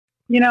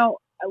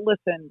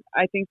Listen,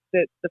 I think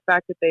that the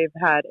fact that they've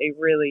had a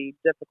really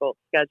difficult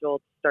schedule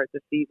to start the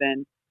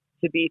season,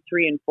 to be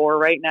 3-4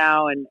 right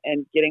now, and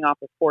getting off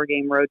a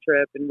 4-game road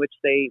trip in which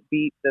they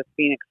beat the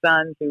Phoenix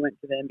Suns, who went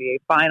to the NBA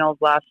Finals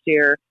last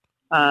year.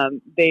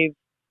 They've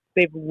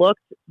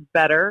looked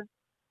better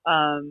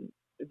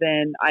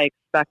than I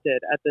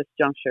expected at this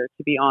juncture,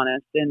 to be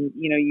honest. And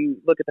you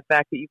look at the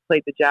fact that you've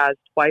played the Jazz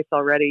twice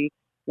already,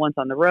 once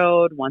on the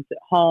road, once at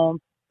home.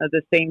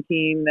 The same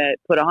team that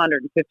put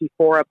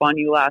 154 up on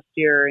you last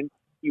year and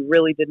you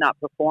really did not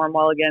perform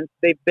well against.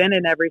 They've been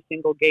in every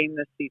single game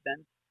this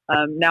season.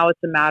 Now it's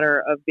a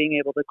matter of being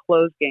able to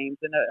close games.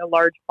 And a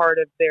large part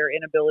of their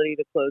inability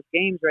to close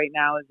games right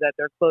now is that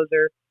their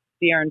closer,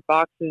 De'Aaron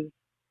Fox, is,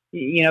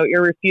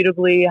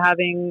 irrefutably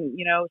having,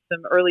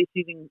 some early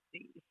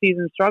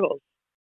season struggles.